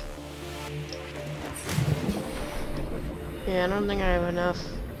 Yeah, I don't think I have enough.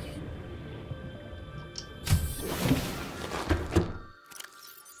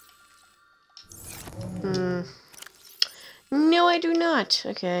 No, I do not.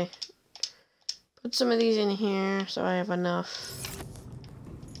 Okay. Put some of these in here so I have enough.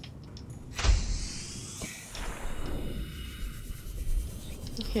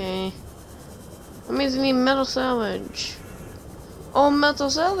 Okay. That means we need metal salvage. Oh, metal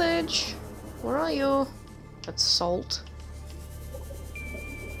salvage! Where are you? That's salt.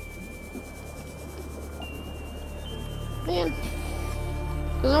 Man.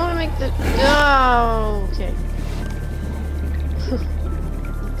 Because I want to make the... Oh, okay.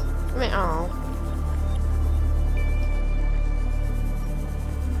 I mean, oh.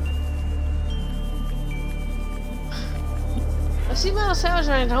 I see metal salvage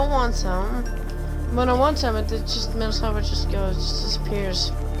and I don't want some. When I want some, it just metal salvage just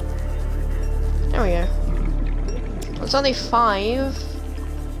disappears. There we go. It's only 5.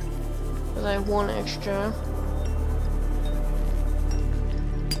 Because I have 1 extra.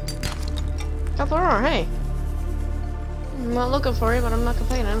 Couple more, hey. I'm not looking for it, but I'm not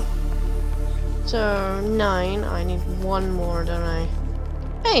complaining. So 9. I need 1 more, don't I?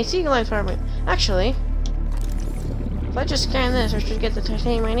 Hey, Seagull Light Farming. Actually, if I just scan this, I should get the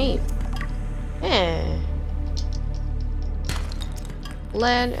titanium I need. Yeah.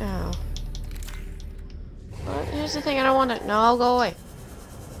 Lead, ow. Well, here's the thing, I don't want it. No, I'll go away.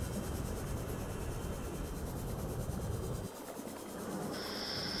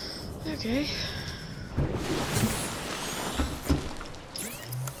 Okay.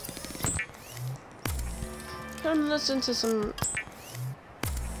 Turn this into some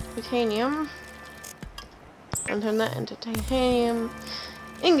titanium. And turn that into titanium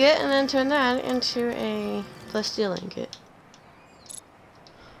ingot, and then turn that into a steel ingot.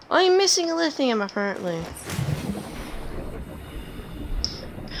 I'm missing lithium, apparently.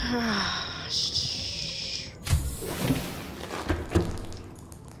 Gosh.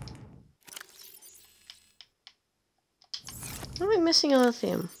 Why am I missing a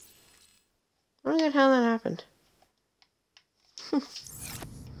lithium? I don't get how that happened.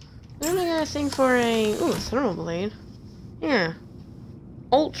 I only got a thing for a thermal blade. Yeah.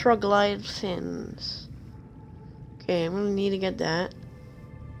 Ultra glide fins. Okay, I'm gonna need to get that.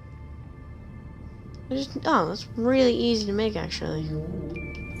 Oh, that's really easy to make, actually.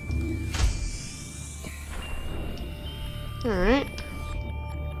 Alright.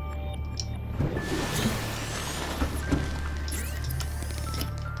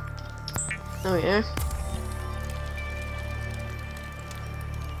 Oh, yeah.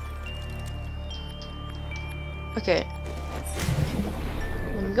 Okay.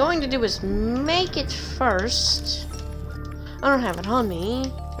 What I'm going to do is make it first. I don't have it on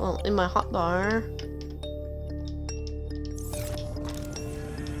me. Well, in my hotbar.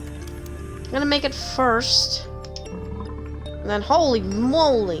 I'm gonna make it first. And then, holy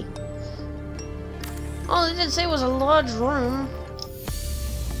moly! All it did say was a large room.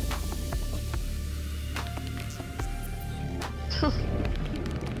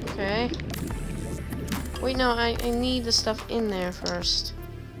 Okay. Wait, no, I need the stuff in there first.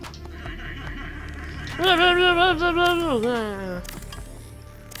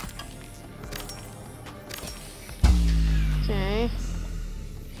 Okay.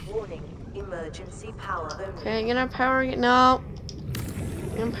 Warning, emergency power only. Okay, gonna power again. No.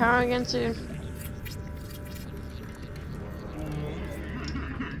 Gonna power again soon.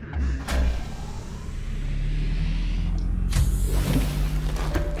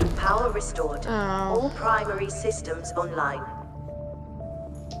 Power restored. Oh. All primary systems online.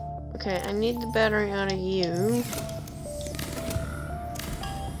 Okay, I need the battery out of you.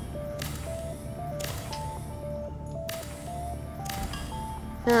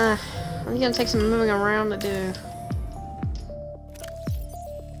 I'm gonna take some moving around to do.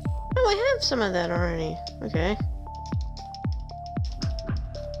 Oh, I have some of that already. Okay.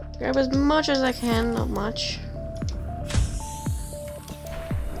 Grab as much as I can, not much.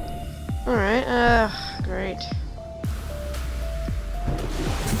 Alright, great.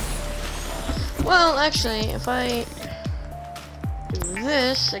 Well, actually, if I do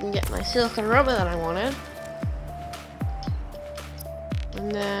this, I can get my silicon rubber that I wanted.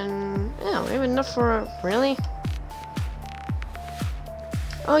 And then, yeah, we have enough for a, really?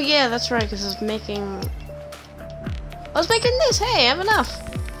 Oh yeah, that's right, because I was making this, hey, I have enough.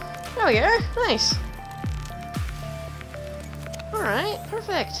 There we go, nice. Alright,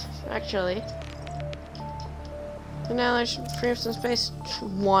 perfect, actually. So now I should free up some space.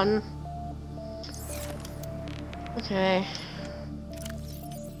 1. Okay.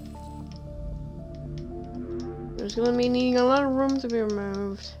 There's gonna be needing a lot of room to be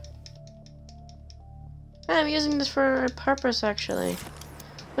removed. I'm using this for a purpose, actually.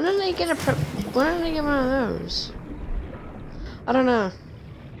 When did I get when did I get one of those? I don't know.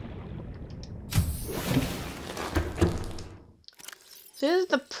 So this is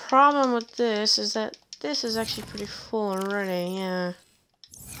the problem with this, is that this is actually pretty full already, yeah.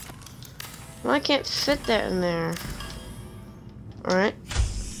 Well, I can't fit that in there. Alright.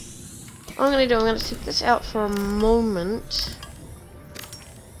 What I'm gonna do, I'm gonna take this out for a moment.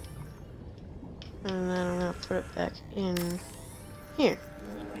 And then I'm gonna put it back in here.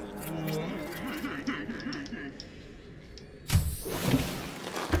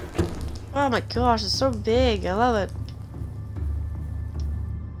 Oh my gosh, it's so big. I love it.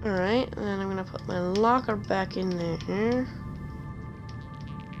 Alright, and then I'm gonna put my locker back in there.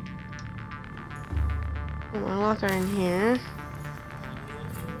 Put my locker in here.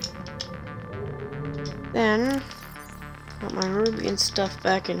 Then, put my ruby and stuff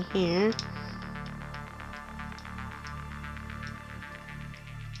back in here.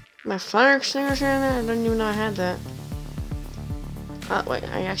 My fire extinguisher in there? I didn't even know I had that. Oh, wait,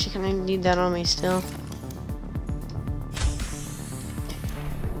 I actually kind of need that on me still.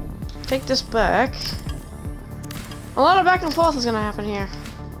 Take this back. A lot of back and forth is gonna happen here.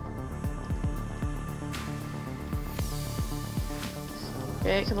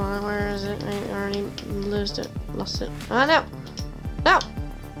 Okay, come on, where is it? I already lost it. Ah, no! No!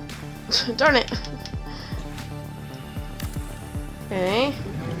 Darn it! Okay.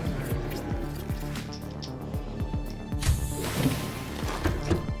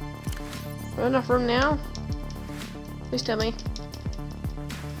 Enough room now? Please tell me.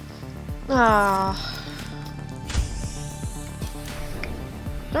 Ah.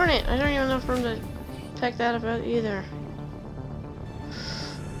 Darn it, I don't even have enough room to pack that up either.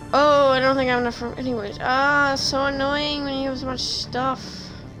 Oh, I don't think I have enough room anyways. Ah, it's so annoying when you have so much stuff.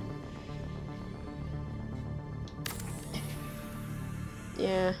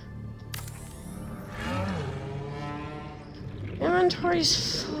 Yeah.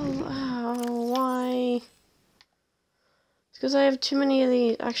 Inventory's full. Oh, why? It's because I have too many of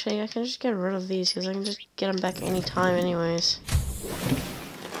these. Actually, I can just get rid of these because I can just get them back anytime anyways.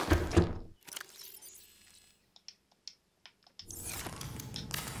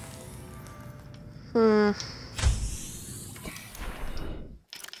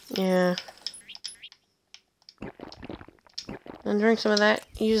 Yeah. And drink some of that.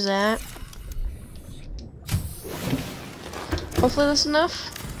 Use that. Hopefully that's enough.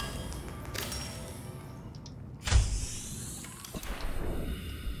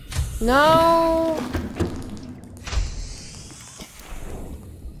 No!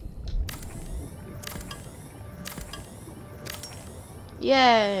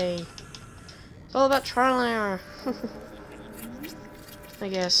 Yay! It's all about trial and error. I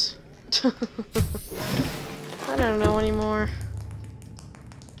guess. I don't know anymore.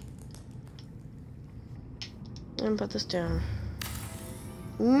 And put this down.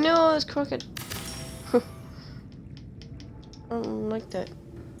 No, it's crooked. I don't like that.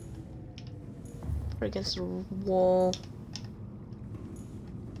 Put it against the wall.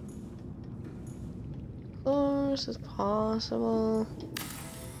 Close as possible.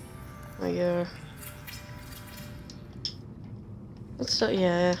 Oh yeah. Let's do,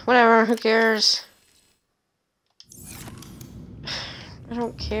 yeah, whatever, who cares? I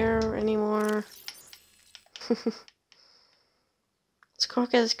don't care anymore. It's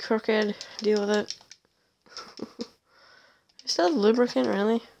crooked, deal with it. I still have lubricant,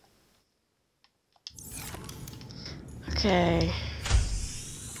 really? Okay.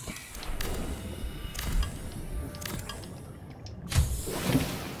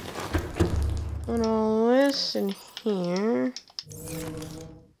 Put all this in here.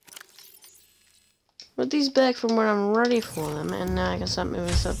 Put these back from where I'm ready for them, and now I can start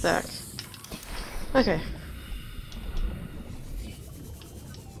moving stuff back. Okay.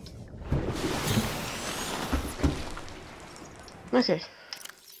 Okay.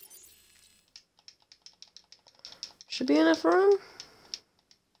 Should be enough room?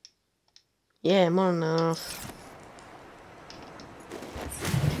 Yeah, more than enough.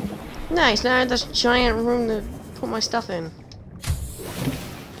 Nice, now I have this giant room to put my stuff in.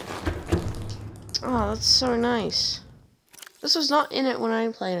 Oh, that's so nice. This was not in it when I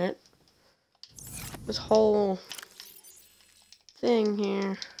played it. This whole thing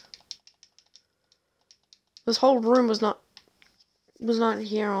here. This whole room was not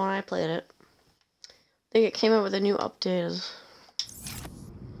here when I played it. I think it came out with a new update.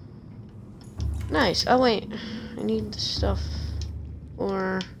 Nice. Oh wait, I need the stuff.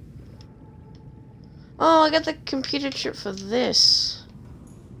 Or oh, I got the computer chip for this.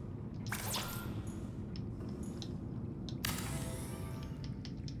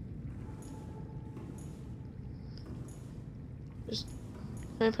 Just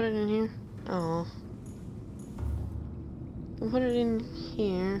can I put it in here? Oh. I'll put it in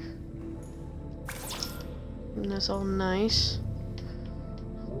here. And that's all nice.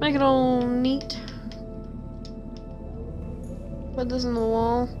 Make it all neat. Put this in the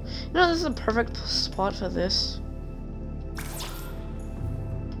wall. You know, this is a perfect spot for this.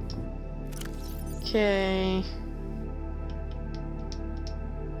 Okay.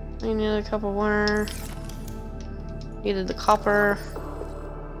 I need a cup of water. Needed the copper.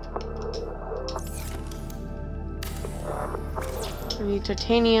 I need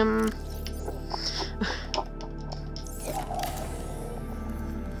titanium.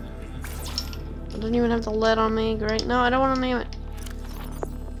 I don't even have the lead on me, great. No, I don't want to name it.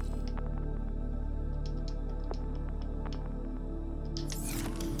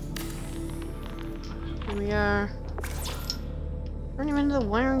 Here we are. I don't even have the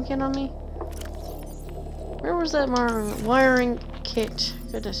wiring kit on me. Where was that wiring kit?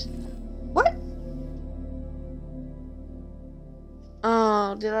 Goodness. What?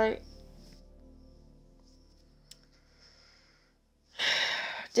 Oh,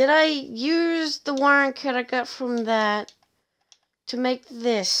 did I use the wiring kit I got from that to make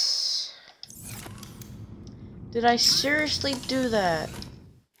this? Did I seriously do that?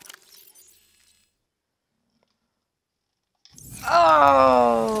 Oh!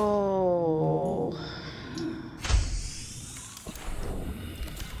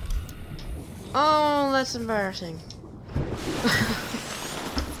 Oh, that's embarrassing.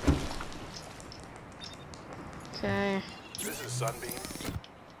 Okay. This is Sunbeam.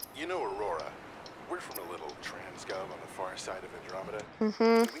 You know Aurora. We're from a little transgov on the far side of Andromeda. We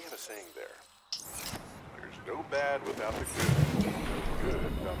have a saying there. There's no bad without the good. No good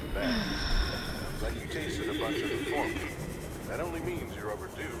without the bad. Sounds like you tasted a bunch of the former. That only means you're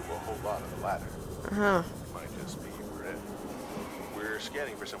overdue a whole lot of the latter. Might just be we're in. We're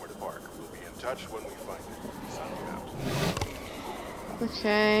scanning for somewhere to park. We'll be in touch when we find it. Signing out.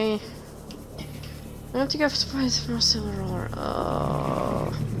 Okay. I have to go for surprise for a silver ore.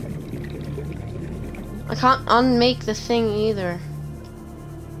 Oh. I can't unmake the thing either.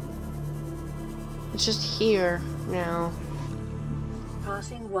 It's just here now.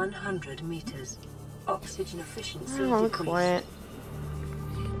 Passing 100 meters. Oxygen efficiency Oh, decreased. quiet.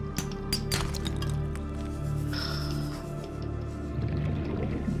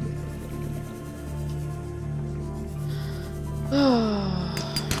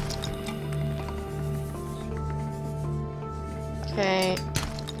 Okay.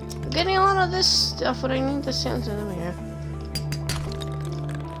 I'm getting a lot of this stuff, but I need the sounds of them here.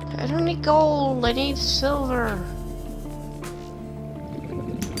 I don't need gold, I need silver.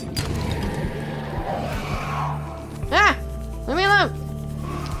 Ah! Leave me alone!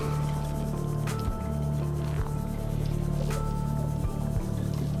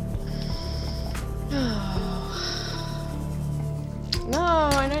 No,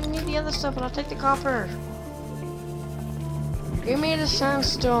 I don't need the other stuff, but I'll take the copper. Give me the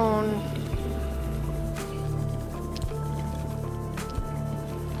sandstone.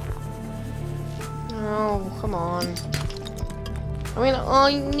 Oh, come on. I mean,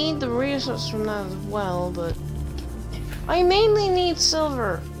 I need the resources from that as well, but I mainly need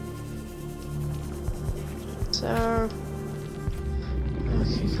silver. So,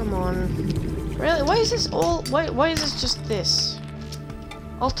 okay, come on. Really? Why is this all? Why is this just this?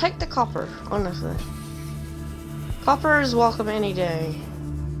 I'll take the copper, honestly. Copper is welcome any day.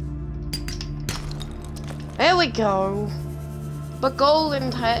 There we go. But gold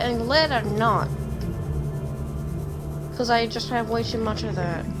and lead are not. Because I just have way too much of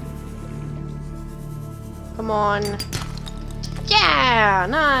that. Come on. Yeah!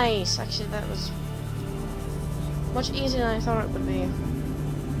 Nice! Actually, that was much easier than I thought it would be.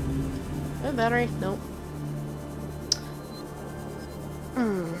 No battery? Nope.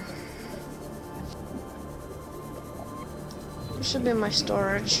 This should be my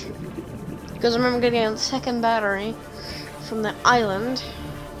storage. Because I remember getting a second battery from the island.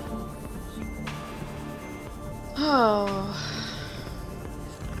 Oh.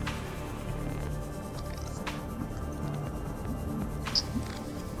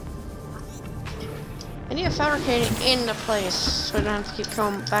 I need to fabricate it into place so I don't have to keep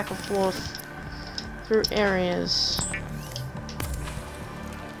going back and forth through areas.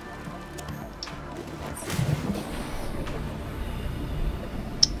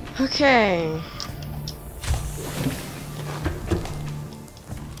 Okay.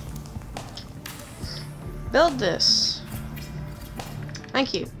 Build this.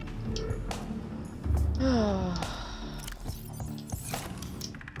 Thank you.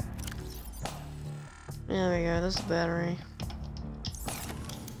 There we go, there's the battery.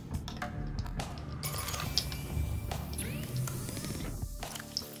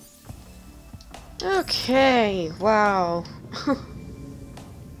 Okay, wow.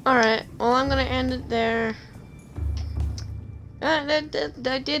 Alright, well I'm gonna end it there.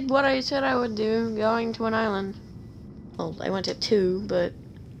 I did what I said I would do, going to an island. Well, I went to 2, but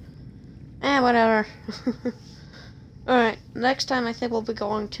whatever. Alright, next time I think we'll be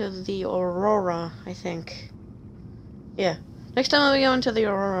going to the Aurora, I think. Yeah, next time we'll be going to the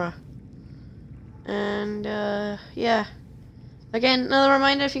Aurora. And, yeah. Again, another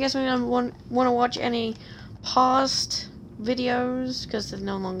reminder, if you guys want to watch any past videos, because they're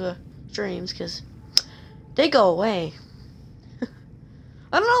no longer streams, because they go away.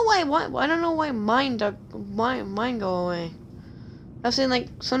 I don't know why. I don't know why mine go away. I've seen like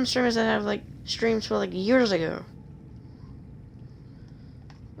some streamers that have like streams for like years ago.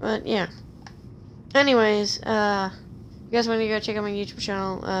 But yeah. Anyways, you guys want to go check out my YouTube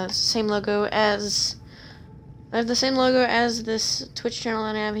channel? It's the same logo as I have the same logo as this Twitch channel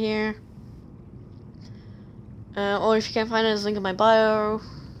that I have here. Or if you can't find it, there's a link in my bio.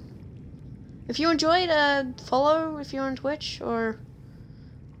 If you enjoyed, follow if you're on Twitch, or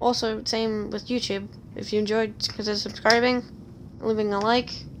also same with YouTube. If you enjoyed, consider subscribing, leaving a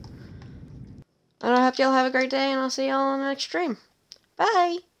like. And I hope y'all have a great day, and I'll see y'all on the next stream.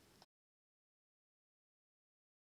 Bye!